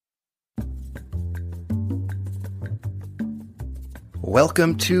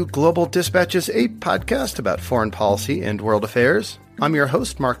Welcome to Global Dispatches, a podcast about foreign policy and world affairs. I'm your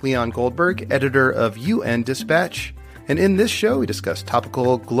host, Mark Leon Goldberg, editor of UN Dispatch. And in this show, we discuss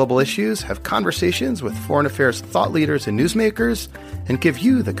topical global issues, have conversations with foreign affairs thought leaders and newsmakers, and give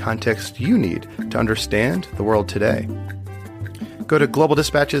you the context you need to understand the world today. Go to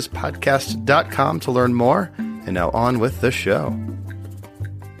globaldispatchespodcast.com to learn more. And now on with the show.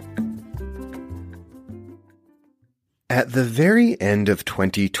 At the very end of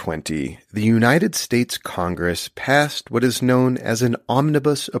 2020, the United States Congress passed what is known as an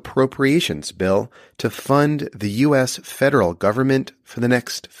omnibus appropriations bill to fund the U.S. federal government for the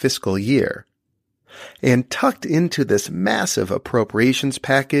next fiscal year. And tucked into this massive appropriations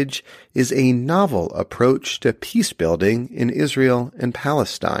package is a novel approach to peace building in Israel and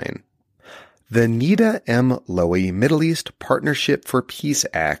Palestine. The Nita M. Lowey Middle East Partnership for Peace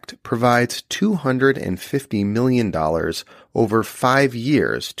Act provides $250 million over 5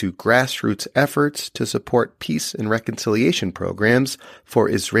 years to grassroots efforts to support peace and reconciliation programs for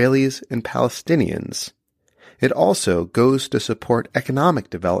Israelis and Palestinians. It also goes to support economic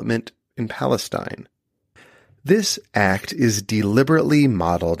development in Palestine. This act is deliberately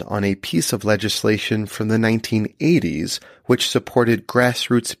modeled on a piece of legislation from the 1980s which supported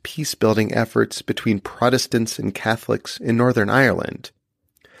grassroots peace-building efforts between Protestants and Catholics in Northern Ireland.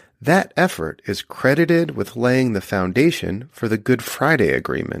 That effort is credited with laying the foundation for the Good Friday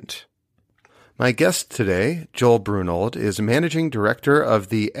Agreement. My guest today, Joel Brunold, is Managing Director of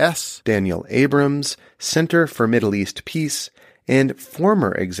the S. Daniel Abrams Center for Middle East Peace and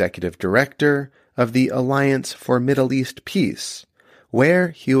former Executive Director of the Alliance for Middle East Peace,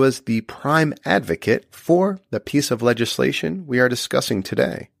 where he was the prime advocate for the piece of legislation we are discussing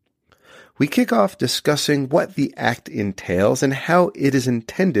today. We kick off discussing what the act entails and how it is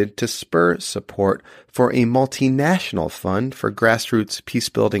intended to spur support for a multinational fund for grassroots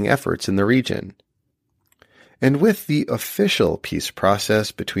peace-building efforts in the region. And with the official peace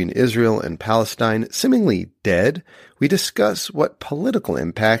process between Israel and Palestine seemingly dead, we discuss what political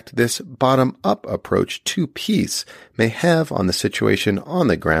impact this bottom-up approach to peace may have on the situation on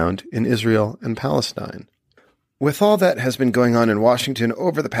the ground in Israel and Palestine. With all that has been going on in Washington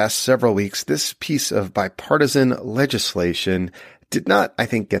over the past several weeks, this piece of bipartisan legislation did not, I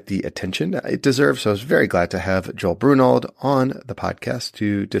think, get the attention it deserves, so I was very glad to have Joel Brunold on the podcast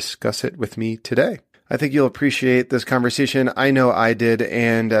to discuss it with me today. I think you'll appreciate this conversation. I know I did,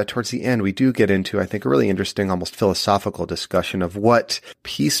 and towards the end, we do get into, I think, a really interesting, almost philosophical discussion of what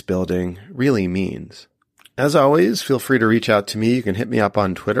peace building really means. As always, feel free to reach out to me. You can hit me up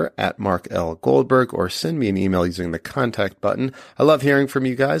on Twitter at Mark L. Goldberg or send me an email using the contact button. I love hearing from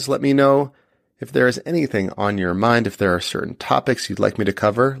you guys. Let me know if there is anything on your mind. If there are certain topics you'd like me to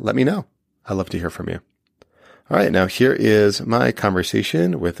cover, let me know. I love to hear from you. All right, now here is my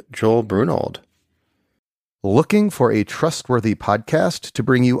conversation with Joel Brunold. Looking for a trustworthy podcast to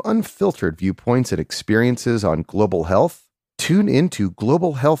bring you unfiltered viewpoints and experiences on global health? Tune into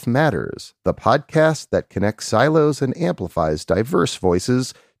Global Health Matters, the podcast that connects silos and amplifies diverse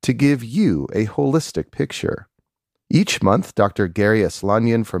voices to give you a holistic picture. Each month, Dr. Gary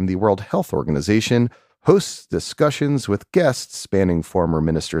Aslanyan from the World Health Organization hosts discussions with guests spanning former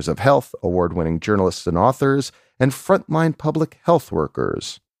ministers of health, award-winning journalists and authors, and frontline public health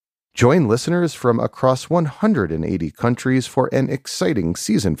workers. Join listeners from across 180 countries for an exciting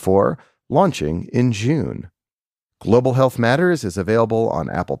Season 4, launching in June. Global Health Matters is available on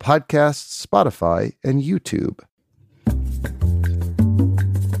Apple Podcasts, Spotify, and YouTube.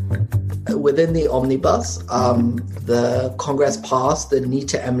 Within the omnibus, the Congress passed the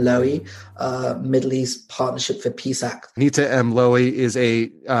Nita M. Lowey Middle East Partnership for Peace Act. Nita M. Lowey is a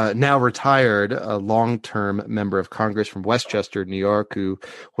now retired long-term member of Congress from Westchester, New York, who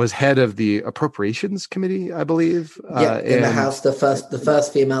was head of the Appropriations Committee, I believe. In the House, the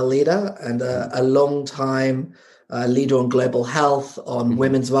first female leader, and a long-time leader on global health, on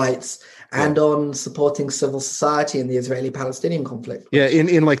women's rights, and on supporting civil society in the Israeli-Palestinian conflict. Yeah,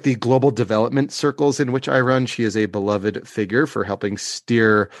 in like the global development circles in which I run, she is a beloved figure for helping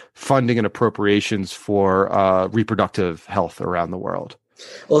steer funding and appropriations for reproductive health around the world.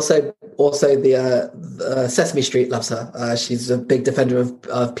 Also, the Sesame Street loves her. She's a big defender of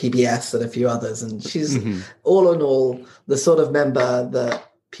PBS and a few others, and she's all in all the sort of member that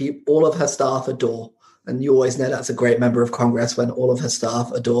all of her staff adore. And you always know that's a great member of Congress when all of her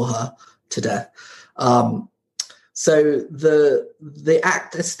staff adore her to death. So the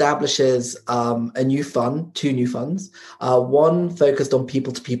Act establishes a new fund, two new funds, one focused on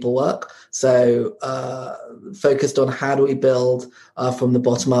people-to-people work, So focused on how do we build from the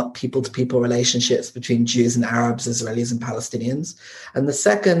bottom up people-to-people relationships between Jews and Arabs, Israelis and Palestinians. And the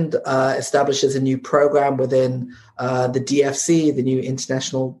second establishes a new program within the DFC, the new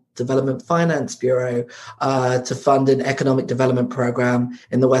International Development Finance Bureau, to fund an economic development program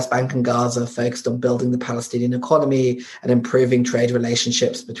in the West Bank and Gaza focused on building the Palestinian economy and improving trade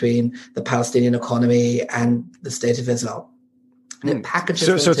relationships between the Palestinian economy and the State of Israel. And it packages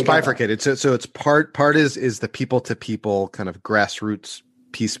so it's together. bifurcated. So it's part is the people to people kind of grassroots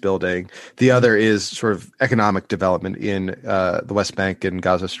peace building. The other is sort of economic development in the West Bank and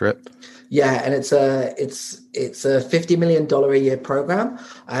Gaza Strip. Yeah, and it's a $50 million a year program,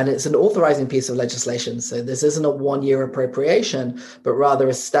 and it's an authorizing piece of legislation. So this isn't a 1 year appropriation, but rather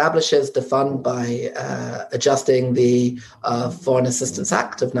establishes the fund by adjusting the Foreign Assistance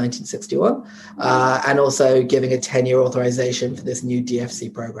Act of 1961, and also giving a 10-year authorization for this new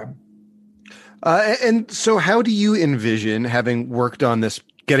DFC program. And so how do you envision, having worked on this,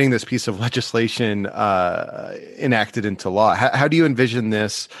 getting this piece of legislation enacted into law, how do you envision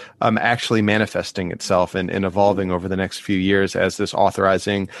this actually manifesting itself and evolving over the next few years as this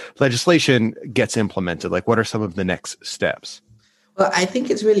authorizing legislation gets implemented? Like, what are some of the next steps? Well, I think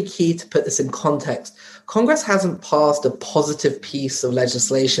it's really key to put this in context. Congress hasn't passed a positive piece of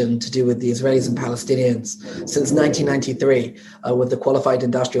legislation to do with the Israelis and Palestinians since 1993 with the qualified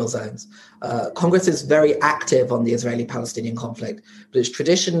industrial zones. Congress is very active on the Israeli-Palestinian conflict, but it's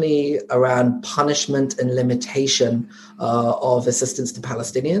traditionally around punishment and limitation of assistance to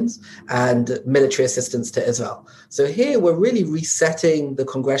Palestinians and military assistance to Israel. So here we're really resetting the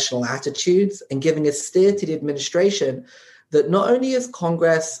congressional attitudes and giving a steer to the administration that not only is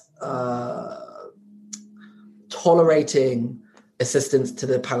Congress tolerating assistance to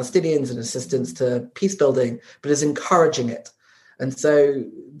the Palestinians and assistance to peace building, but is encouraging it. And so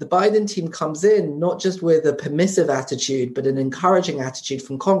the Biden team comes in not just with a permissive attitude, but an encouraging attitude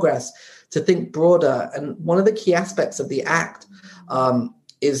from Congress to think broader. And one of the key aspects of the act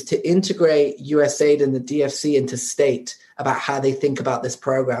is to integrate USAID and the DFC into state about how they think about this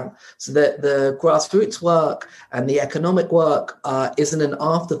program, so that the grassroots work and the economic work isn't an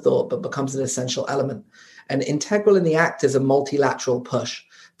afterthought, but becomes an essential element. And integral in the act is a multilateral push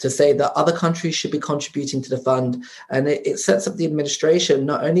to say that other countries should be contributing to the fund. And it sets up the administration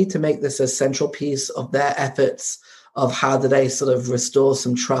not only to make this a central piece of their efforts of how do they sort of restore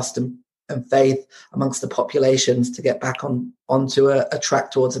some trust and faith amongst the populations to get back onto a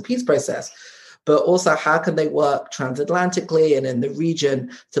track towards a peace process, but also how can they work transatlantically and in the region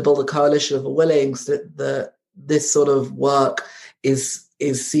to build a coalition of willings that this sort of work is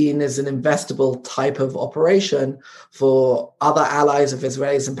seen as an investable type of operation for other allies of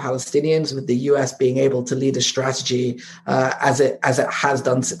Israelis and Palestinians, with the US being able to lead a strategy as it has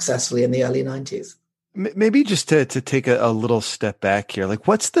done successfully in the early 90s. Maybe just to take a little step back here, like,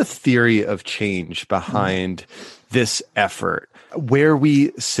 what's the theory of change behind this effort? Where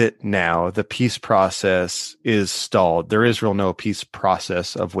we sit now, the peace process is stalled. There is no peace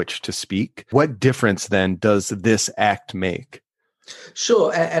process of which to speak. What difference then does this act make?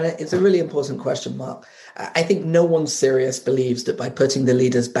 Sure, and it's a really important question, Mark. I think no one serious believes that by putting the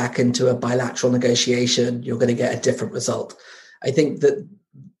leaders back into a bilateral negotiation, you're going to get a different result. I think that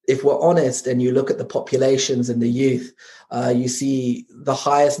if we're honest and you look at the populations and the youth, you see the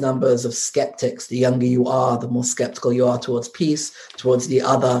highest numbers of skeptics. The younger you are, the more skeptical you are towards peace, towards the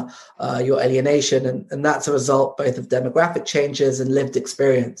other, your alienation. And that's a result both of demographic changes and lived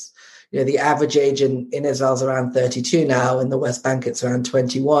experience. You know, the average age in Israel is around 32 now. In the West Bank, it's around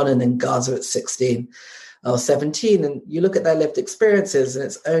 21. And in Gaza, it's 16 or 17. And you look at their lived experiences, and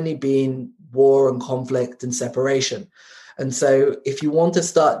it's only been war and conflict and separation. And so if you want to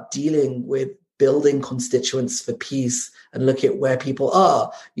start dealing with building constituents for peace and look at where people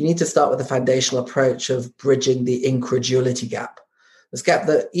are, you need to start with a foundational approach of bridging the incredulity gap. This gap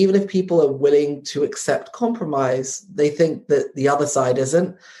that even if people are willing to accept compromise, they think that the other side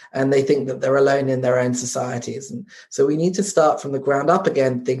isn't, and they think that they're alone in their own societies. And so we need to start from the ground up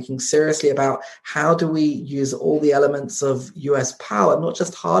again, thinking seriously about how do we use all the elements of US power, not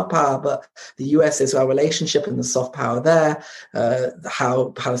just hard power, but the US-Israel relationship and the soft power there, how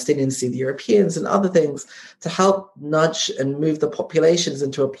Palestinians see the Europeans and other things, to help nudge and move the populations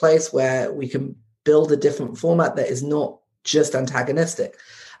into a place where we can build a different format that is not just antagonistic.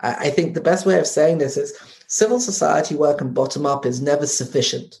 I think the best way of saying this is civil society work and bottom up is never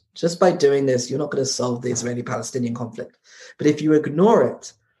sufficient. Just by doing this, you're not going to solve the Israeli-Palestinian conflict. But if you ignore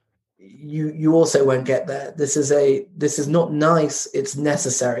it, you also won't get there. This is not nice. It's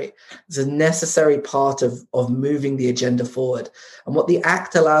necessary. It's a necessary part of moving the agenda forward. And what the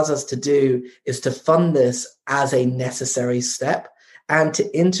Act allows us to do is to fund this as a necessary step and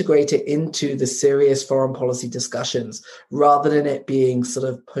to integrate it into the serious foreign policy discussions rather than it being sort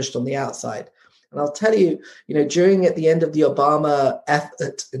of pushed on the outside. And I'll tell you, during at the end of the Obama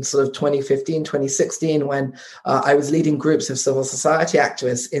effort in sort of 2015, 2016, when I was leading groups of civil society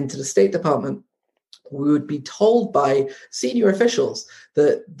activists into the State Department, we would be told by senior officials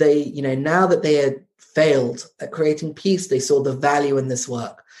that they, now that they had failed at creating peace, they saw the value in this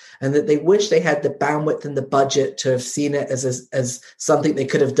work. And that they wish they had the bandwidth and the budget to have seen it as something they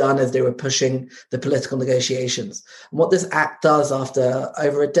could have done as they were pushing the political negotiations. And what this act does after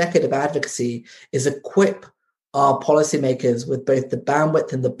over a decade of advocacy is equip our policymakers with both the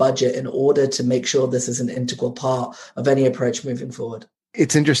bandwidth and the budget in order to make sure this is an integral part of any approach moving forward.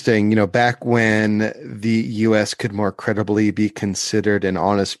 It's interesting, back when the U.S. could more credibly be considered an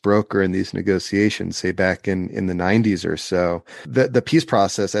honest broker in these negotiations, say back in the 90s or so, the peace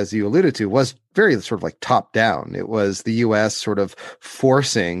process, as you alluded to, was very sort of like top down. It was the U.S. sort of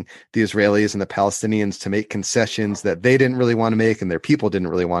forcing the Israelis and the Palestinians to make concessions that they didn't really want to make and their people didn't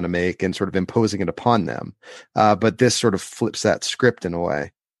really want to make, and sort of imposing it upon them. But this sort of flips that script in a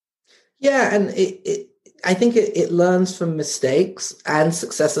way. Yeah, and I think it learns from mistakes and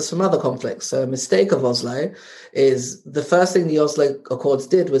successes from other conflicts. So a mistake of Oslo is the first thing the Oslo Accords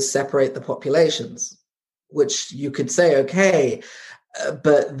did was separate the populations, which you could say, okay,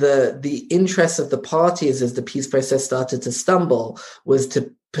 but the interests of the parties as the peace process started to stumble was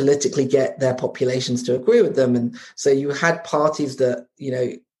to politically get their populations to agree with them. And so you had parties that,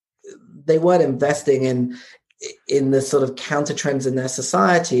 they weren't investing in the sort of counter trends in their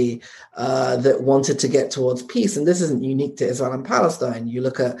society that wanted to get towards peace. And this isn't unique to Israel and Palestine. You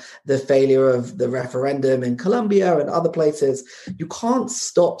look at the failure of the referendum in Colombia and other places. You can't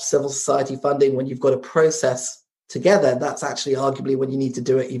stop civil society funding when you've got a process together. That's actually arguably when you need to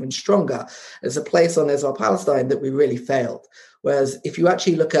do it even stronger. There's a place on Israel-Palestine that we really failed. Whereas if you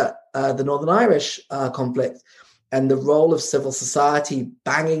actually look at the Northern Irish conflict, and the role of civil society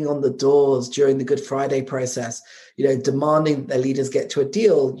banging on the doors during the Good Friday process, demanding that their leaders get to a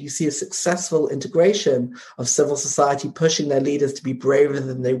deal, you see a successful integration of civil society pushing their leaders to be braver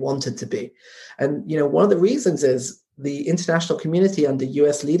than they wanted to be. And, one of the reasons is the international community under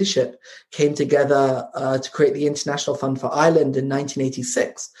US leadership came together to create the International Fund for Ireland in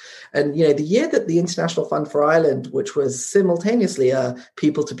 1986. And, the year that the International Fund for Ireland, which was simultaneously a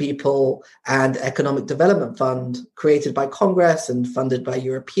people-to-people and economic development fund created by Congress and funded by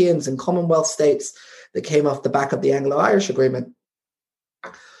Europeans and Commonwealth states that came off the back of the Anglo-Irish Agreement,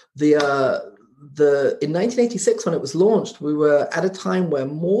 in 1986, when it was launched, we were at a time where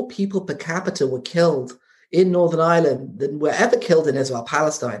more people per capita were killed in Northern Ireland than were ever killed in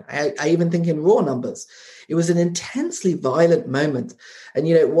Israel-Palestine. I even think in raw numbers. It was an intensely violent moment. And,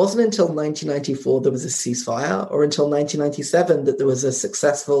 it wasn't until 1994 there was a ceasefire, or until 1997 that there was a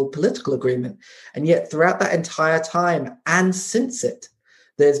successful political agreement. And yet throughout that entire time, and since it,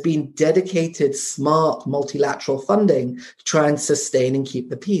 there's been dedicated, smart, multilateral funding to try and sustain and keep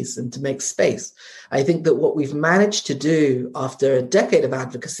the peace and to make space. I think that what we've managed to do after a decade of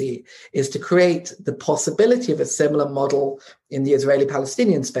advocacy is to create the possibility of a similar model in the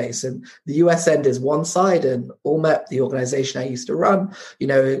Israeli-Palestinian space. And the US end is one side, and ULMEP, the organization I used to run,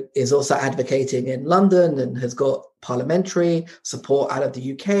 is also advocating in London and has got parliamentary support out of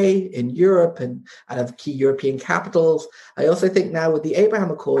the UK, in Europe, and out of key European capitals. I also think now with the Abraham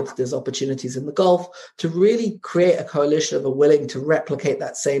Accords, there's opportunities in the Gulf to really create a coalition of a willing to replicate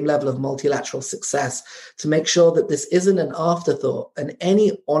that same level of multilateral success, to make sure that this isn't an afterthought, and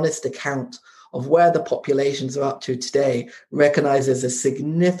any honest account of where the populations are up to today recognizes a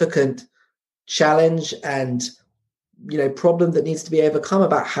significant challenge and problem that needs to be overcome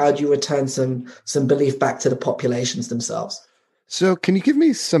about how do you return some belief back to the populations themselves. So can you give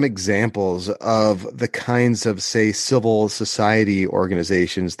me some examples of the kinds of, say, civil society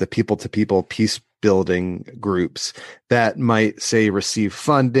organizations, the people-to-people peace building groups that might, say, receive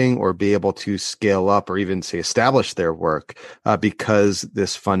funding or be able to scale up or even, say, establish their work because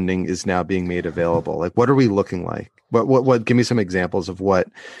this funding is now being made available? Like, what are we looking like? What give me some examples of what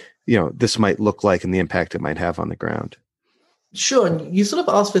this might look like and the impact it might have on the ground. Sure. And you sort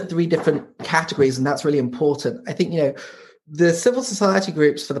of asked for three different categories, and that's really important. I think, the civil society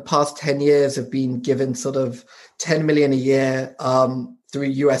groups for the past 10 years have been given sort of 10 million a year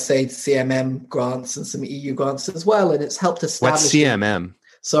through USAID CMM grants and some EU grants as well. And it's helped establish— What's CMM?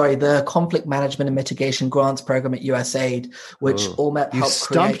 Sorry, the Conflict Management and Mitigation Grants Program at USAID, which ORMEP You helped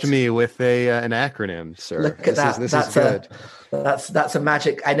stumped create. me with an acronym, sir. Look at that. This is good. That's a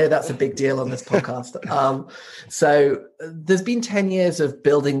magic. I know that's a big deal on this podcast. So there's been 10 years of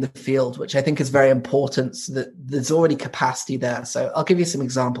building the field, which I think is very important, so that there's already capacity there. So I'll give you some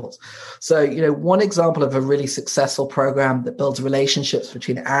examples. So, one example of a really successful program that builds relationships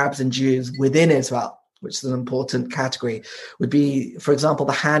between Arabs and Jews within Israel, which is an important category, would be, for example,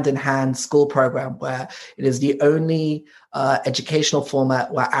 the Hand in Hand school program, where it is the only educational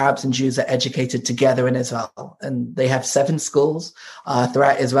format where Arabs and Jews are educated together in Israel. And they have 7 schools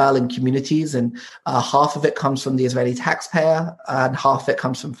throughout Israel in communities, and half of it comes from the Israeli taxpayer and half of it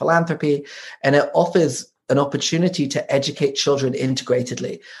comes from philanthropy. And it offers an opportunity to educate children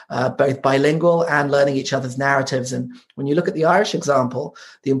integratedly, both bilingual and learning each other's narratives. And when you look at the Irish example,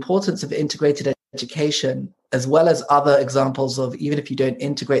 the importance of integrated education, as well as other examples of, even if you don't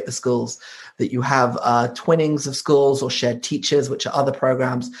integrate the schools, that you have twinnings of schools or shared teachers, which are other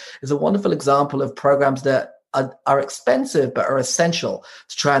programs, is a wonderful example of programs that are expensive but are essential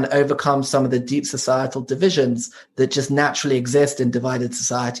to try and overcome some of the deep societal divisions that just naturally exist in divided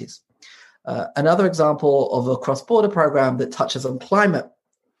societies. Another example of a cross-border program that touches on climate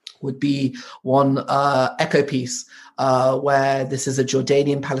would be one EcoPeace, where this is a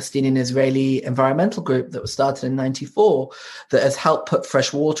Jordanian, Palestinian, Israeli environmental group that was started in 1994 that has helped put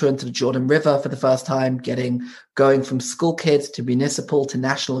fresh water into the Jordan River for the first time, going from school kids to municipal to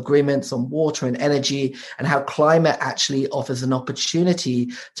national agreements on water and energy, and how climate actually offers an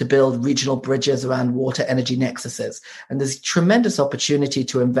opportunity to build regional bridges around water energy nexuses. And there's tremendous opportunity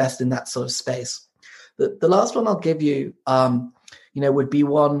to invest in that sort of space. The last one I'll give you, would be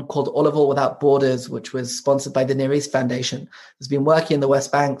one called Olive Oil Without Borders, which was sponsored by the Near East Foundation. It's been working in the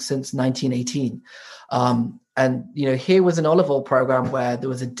West Bank since 1918. And here was an olive oil program where there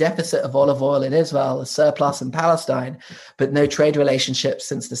was a deficit of olive oil in Israel, a surplus in Palestine, but no trade relationships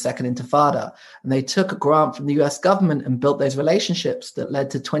since the Second Intifada. And they took a grant from the US government and built those relationships that led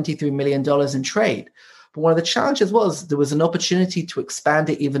to $23 million in trade. But one of the challenges was there was an opportunity to expand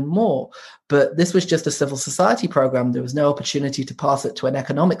it even more. But this was just a civil society program. There was no opportunity to pass it to an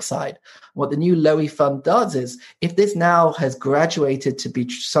economic side. What the new Lowy Fund does is, if this now has graduated to be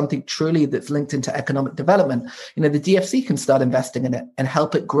something truly that's linked into economic development, the DFC can start investing in it and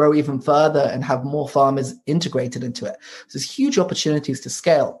help it grow even further and have more farmers integrated into it. So there's huge opportunities to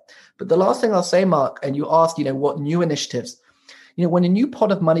scale. But the last thing I'll say, Mark, and you asked, what new initiatives? When a new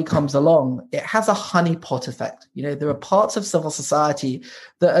pot of money comes along, it has a honeypot effect. There are parts of civil society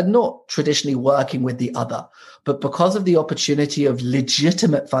that are not traditionally working with the other, but because of the opportunity of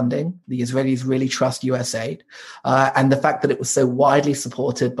legitimate funding, the Israelis really trust USAID, and the fact that it was so widely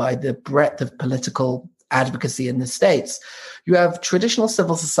supported by the breadth of political advocacy in the States. You have traditional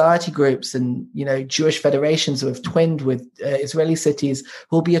civil society groups and, Jewish federations who have twinned with Israeli cities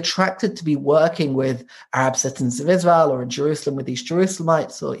who will be attracted to be working with Arab citizens of Israel, or in Jerusalem with East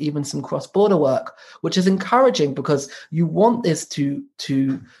Jerusalemites, or even some cross-border work, which is encouraging because you want this to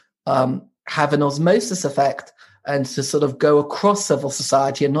have an osmosis effect and to sort of go across civil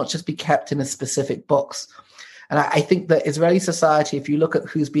society and not just be kept in a specific box. And I think that Israeli society, if you look at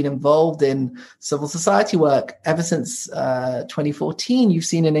who's been involved in civil society work ever since 2014, you've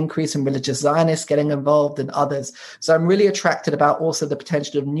seen an increase in religious Zionists getting involved and others. So I'm really attracted about also the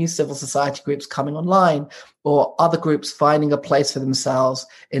potential of new civil society groups coming online, or other groups finding a place for themselves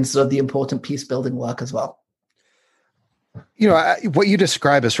in sort of the important peace building work as well. What you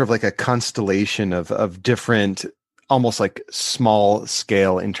describe is sort of like a constellation of different, almost like small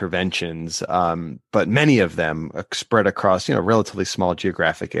scale interventions, but many of them spread across, relatively small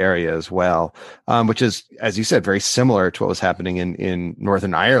geographic area as well, which is, as you said, very similar to what was happening in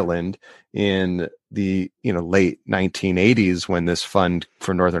Northern Ireland in the, late 1980s when this fund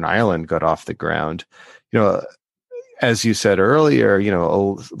for Northern Ireland got off the ground. As you said earlier,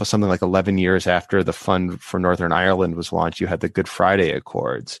 something like 11 years after the fund for Northern Ireland was launched, you had the Good Friday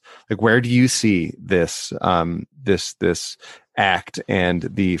Accords. Like, where do you see this this act and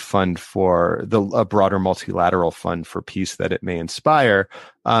the fund for a broader multilateral fund for peace that it may inspire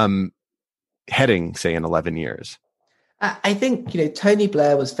heading, say, in 11 years? I think, Tony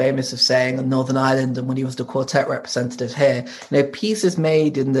Blair was famous of saying on Northern Ireland, and when he was the Quartet representative here, peace is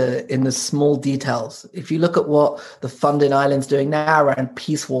made in the small details. If you look at what the fund in Ireland's doing now around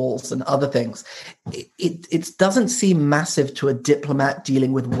peace walls and other things, it doesn't seem massive to a diplomat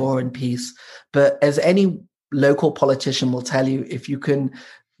dealing with war and peace. But as any local politician will tell you, if you can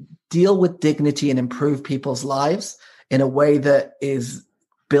deal with dignity and improve people's lives in a way that is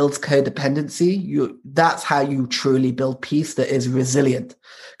builds codependency. That's how you truly build peace that is resilient.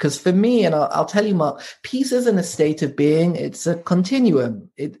 Because for me, and I'll tell you, Mark, peace isn't a state of being. It's a continuum.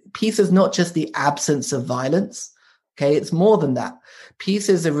 Peace is not just the absence of violence. Okay, it's more than that. Peace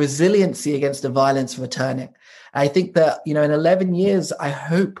is a resiliency against the violence returning. I think that, in 11 years, I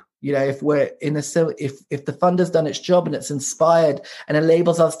hope, if we're if the fund has done its job and it's inspired and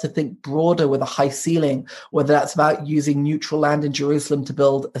enables us to think broader with a high ceiling, whether that's about using neutral land in Jerusalem to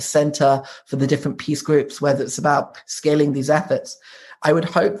build a center for the different peace groups, whether it's about scaling these efforts, I would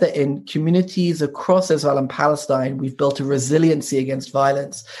hope that in communities across Israel and Palestine, we've built a resiliency against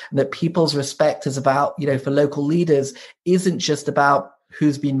violence, and that people's respect is about, for local leaders, isn't just about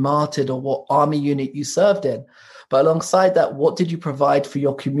who's been martyred or what army unit you served in. But alongside that, what did you provide for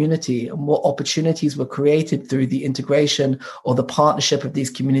your community, and what opportunities were created through the integration or the partnership of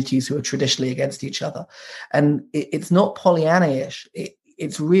these communities who are traditionally against each other? And it's not Pollyanna-ish.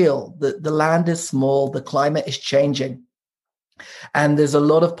 It's real. The land is small. The climate is changing. And there's a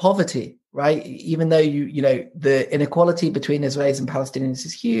lot of poverty, right? Even though the inequality between Israelis and Palestinians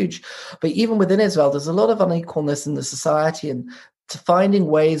is huge, but even within Israel, there's a lot of unequalness in the society, and to finding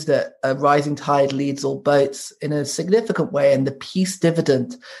ways that a rising tide leads all boats in a significant way, and the peace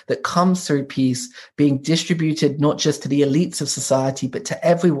dividend that comes through peace being distributed not just to the elites of society, but to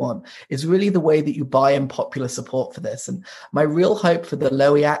everyone, is really the way that you buy in popular support for this. And my real hope for the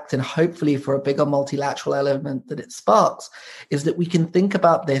Lowy Act, and hopefully for a bigger multilateral element that it sparks, is that we can think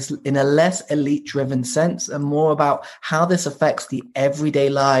about this in a less elite-driven sense and more about how this affects the everyday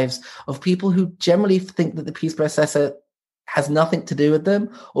lives of people who generally think that the peace process has nothing to do with them,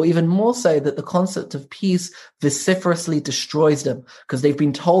 or even more so, that the concept of peace vociferously destroys them because they've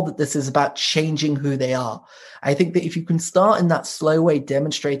been told that this is about changing who they are. I think that if you can start in that slow way,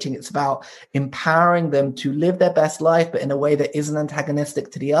 demonstrating it's about empowering them to live their best life, but in a way that isn't antagonistic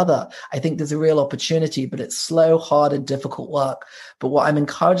to the other, I think there's a real opportunity, but it's slow, hard, and difficult work. But what I'm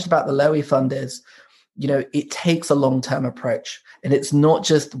encouraged about the Lowy Fund is, it takes a long-term approach, and it's not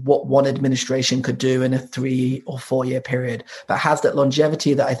just what one administration could do in a 3 or 4 year period, but has that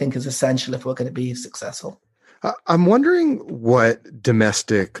longevity that I think is essential if we're going to be successful. I'm wondering what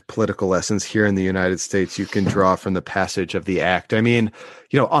domestic political lessons here in the United States you can draw from the passage of the act. I mean,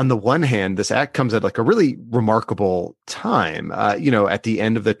 on the one hand, this act comes at like a really remarkable time, at the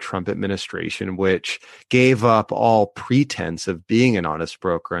end of the Trump administration, which gave up all pretense of being an honest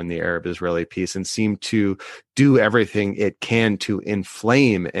broker in the Arab-Israeli peace and seemed to do everything it can to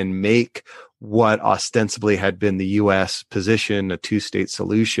inflame and make what ostensibly had been the U.S. position, a two-state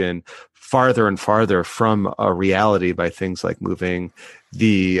solution, farther and farther from a reality by things like moving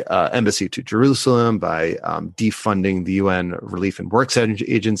the embassy to Jerusalem, by defunding the UN Relief and Works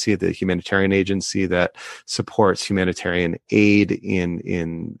Agency, the humanitarian agency that supports humanitarian aid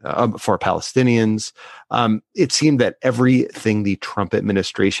for Palestinians. It seemed that everything the Trump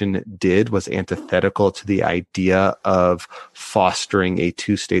administration did was antithetical to the idea of fostering a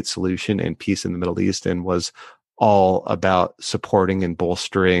two-state solution and peace in the Middle East, and was all about supporting and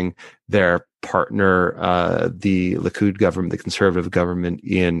bolstering their partner, the Likud government, the conservative government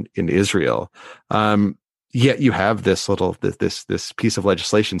in Israel. Yet you have this piece of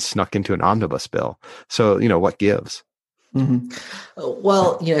legislation snuck into an omnibus bill. So, what gives? Mm-hmm.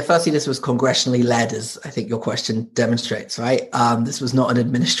 Well, firstly, this was congressionally led, as I think your question demonstrates, right? This was not an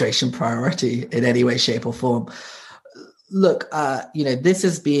administration priority in any way, shape, or form. Look, this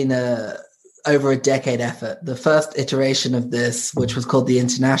has been over a decade effort. The first iteration of this, which was called the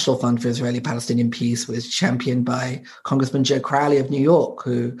International Fund for Israeli-Palestinian Peace, was championed by Congressman Joe Crowley of New York,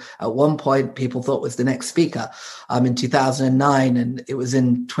 who at one point people thought was the next speaker in 2009. And it was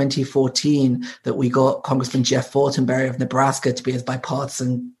in 2014 that we got Congressman Jeff Fortenberry of Nebraska to be his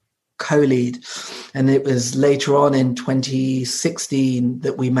bipartisan co-lead. And it was later on in 2016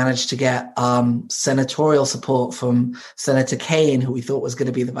 that we managed to get senatorial support from Senator Kaine, who we thought was going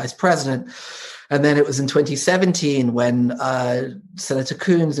to be the vice president. And then it was in 2017 when Senator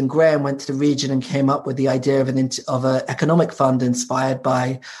Coons and Graham went to the region and came up with the idea of an economic fund inspired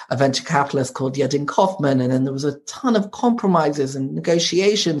by a venture capitalist called Yadin Kaufman. And then there was a ton of compromises and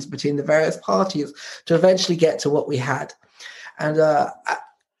negotiations between the various parties to eventually get to what we had. And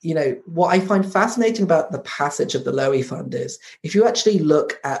what I find fascinating about the passage of the Lowy Fund is if you actually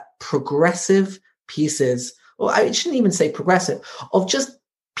look at progressive pieces, or I shouldn't even say progressive, of just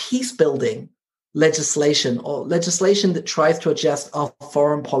peace building legislation, or legislation that tries to adjust our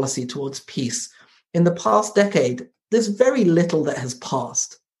foreign policy towards peace. In the past decade, there's very little that has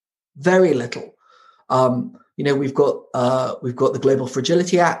passed. Very little. We've got the Global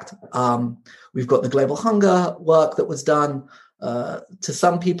Fragility Act. We've got the global hunger work that was done. to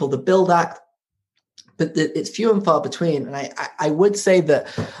some people, the Build Act, but it's few and far between. And I would say that,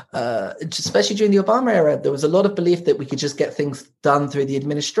 especially during the Obama era, there was a lot of belief that we could just get things done through the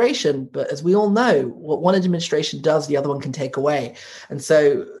administration. But as we all know, what one administration does, the other one can take away. And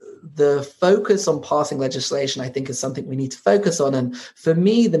so the focus on passing legislation, I think, is something we need to focus on. And for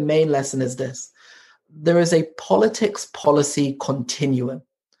me, the main lesson is this. There is a politics policy continuum.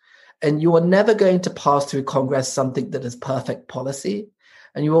 And you are never going to pass through Congress something that is perfect policy.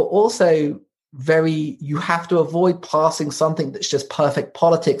 And you are also you have to avoid passing something that's just perfect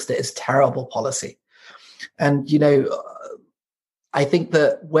politics that is terrible policy. And, I think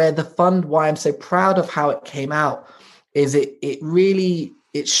that where the fund, why I'm so proud of how it came out, is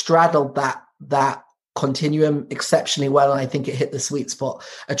it straddled that continuum exceptionally well. And I think it hit the sweet spot,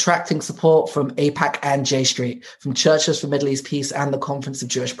 attracting support from AIPAC and J Street, from Churches for Middle East Peace and the Conference of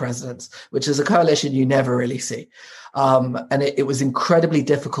Jewish Presidents, which is a coalition you never really see. And it was incredibly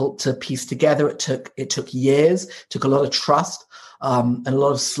difficult to piece together. It took years, took a lot of trust, and a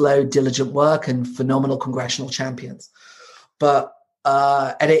lot of slow, diligent work and phenomenal congressional champions. But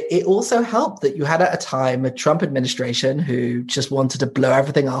and it also helped that you had at a time a Trump administration who just wanted to blow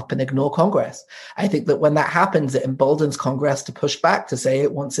everything up and ignore Congress. I think that when that happens, it emboldens Congress to push back, to say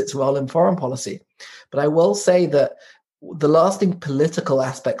it wants its role in foreign policy. But I will say that the lasting political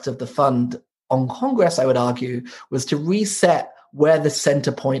aspect of the fund on Congress, I would argue, was to reset where the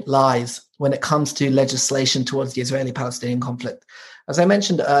center point lies when it comes to legislation towards the Israeli-Palestinian conflict. As I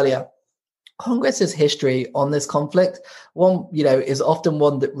mentioned earlier, Congress's history on this conflict, is often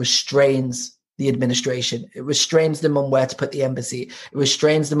one that restrains the administration. It restrains them on where to put the embassy. It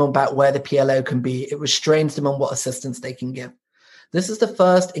restrains them about where the PLO can be. It restrains them on what assistance they can give. This is the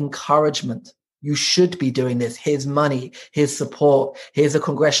first encouragement. You should be doing this. Here's money, here's support, here's a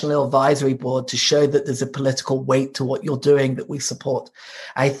congressional advisory board to show that there's a political weight to what you're doing that we support.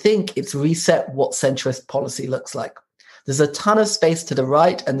 I think it's reset what centrist policy looks like. There's a ton of space to the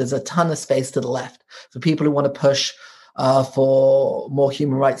right and there's a ton of space to the left for people who want to push for more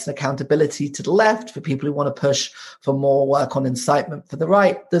human rights and accountability to the left, for people who want to push for more work on incitement for the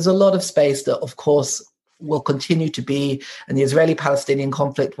right. There's a lot of space that, of course, will continue to be, and the Israeli-Palestinian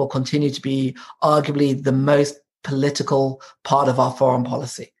conflict will continue to be arguably the most political part of our foreign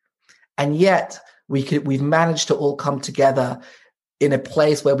policy. And yet we've managed to all come together in a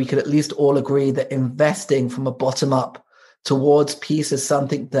place where we could at least all agree that investing from a bottom up towards peace is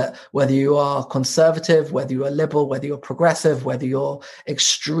something that, whether you are conservative, whether you are liberal, whether you're progressive, whether you're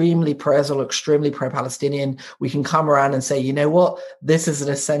extremely pro-Israel or extremely pro-Palestinian, we can come around and say, you know what, this is an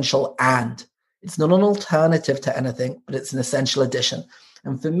essential and. It's not an alternative to anything, but it's an essential addition.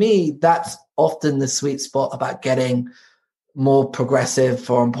 And for me, that's often the sweet spot about getting more progressive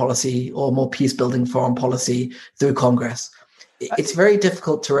foreign policy or more peace-building foreign policy through Congress. It's very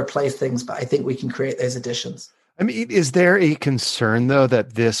difficult to replace things, but I think we can create those additions. I mean, is there a concern, though,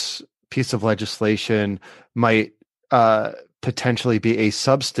 that this piece of legislation might potentially be a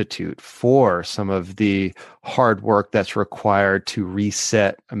substitute for some of the hard work that's required to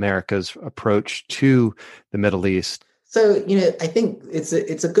reset America's approach to the Middle East? So, I think it's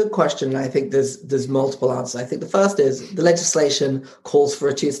a good question. And I think there's multiple answers. I think the first is the legislation calls for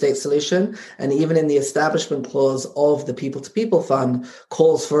a two-state solution. And even in the establishment clause of the People to People Fund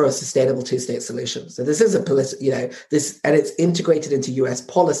calls for a sustainable two-state solution. So this is a and it's integrated into US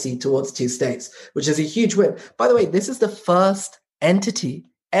policy towards two states, which is a huge win. By the way, this is the first entity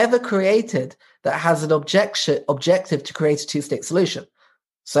ever created that has an objective to create a two-state solution.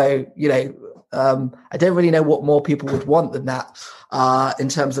 So, I don't really know what more people would want than that in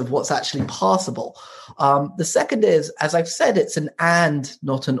terms of what's actually possible. The second is, as I've said, it's an and,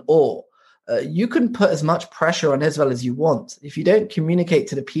 not an or. You can put as much pressure on Israel as you want. If you don't communicate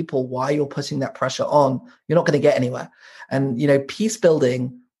to the people why you're putting that pressure on, you're not going to get anywhere. And, peace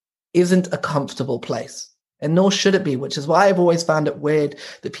building isn't a comfortable place. And nor should it be, which is why I've always found it weird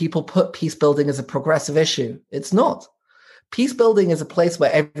that people put peace building as a progressive issue. It's not. Peace building is a place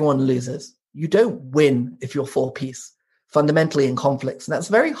where everyone loses. You don't win if you're for peace, fundamentally in conflicts. And that's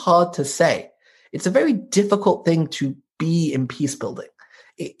very hard to say. It's a very difficult thing to be in peace building.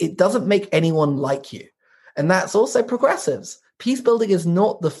 It doesn't make anyone like you. And that's also progressives. Peace building is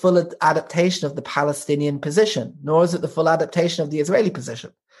not the full adaptation of the Palestinian position, nor is it the full adaptation of the Israeli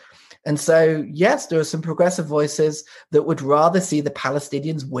position. And so, yes, there are some progressive voices that would rather see the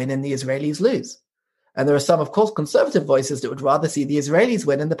Palestinians win and the Israelis lose. And there are some, of course, conservative voices that would rather see the Israelis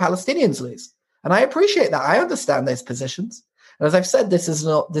win and the Palestinians lose. And I appreciate that. I understand those positions. And as I've said, this is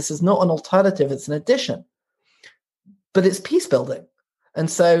not an alternative. It's an addition. But it's peace building. And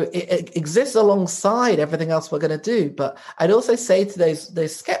so it exists alongside everything else we're going to do. But I'd also say to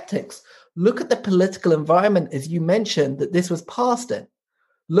those skeptics, look at the political environment, as you mentioned, that this was passed in.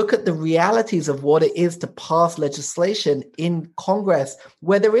 Look at the realities of what it is to pass legislation in Congress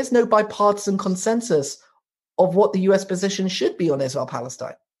where there is no bipartisan consensus of what the US position should be on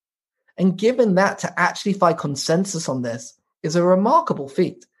Israel-Palestine. And given that, to actually find consensus on this is a remarkable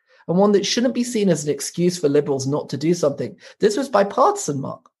feat, and one that shouldn't be seen as an excuse for liberals not to do something. This was bipartisan,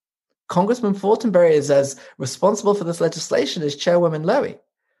 Mark. Congressman Fortenberry is as responsible for this legislation as Chairwoman Lowy.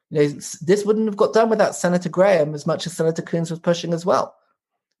 This wouldn't have got done without Senator Graham as much as Senator Coons was pushing as well.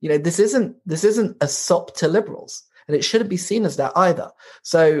 This isn't a sop to liberals, and it shouldn't be seen as that either.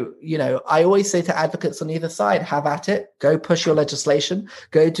 So, I always say to advocates on either side, have at it, go push your legislation,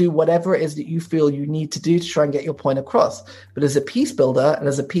 go do whatever it is that you feel you need to do to try and get your point across. But as a peace builder and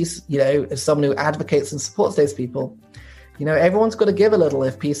as a peace, as someone who advocates and supports those people, everyone's got to give a little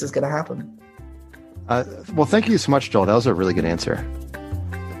if peace is going to happen. Well, thank you so much, Joel. That was a really good answer.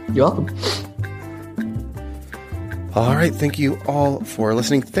 You're welcome. All right. Thank you all for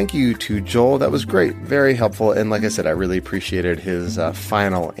listening. Thank you to Joel. That was great. Very helpful. And like I said, I really appreciated his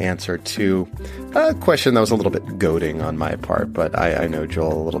final answer to a question that was a little bit goading on my part, but I know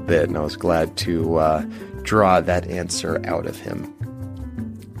Joel a little bit, and I was glad to draw that answer out of him.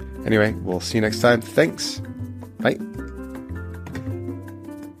 Anyway, we'll see you next time. Thanks. Bye.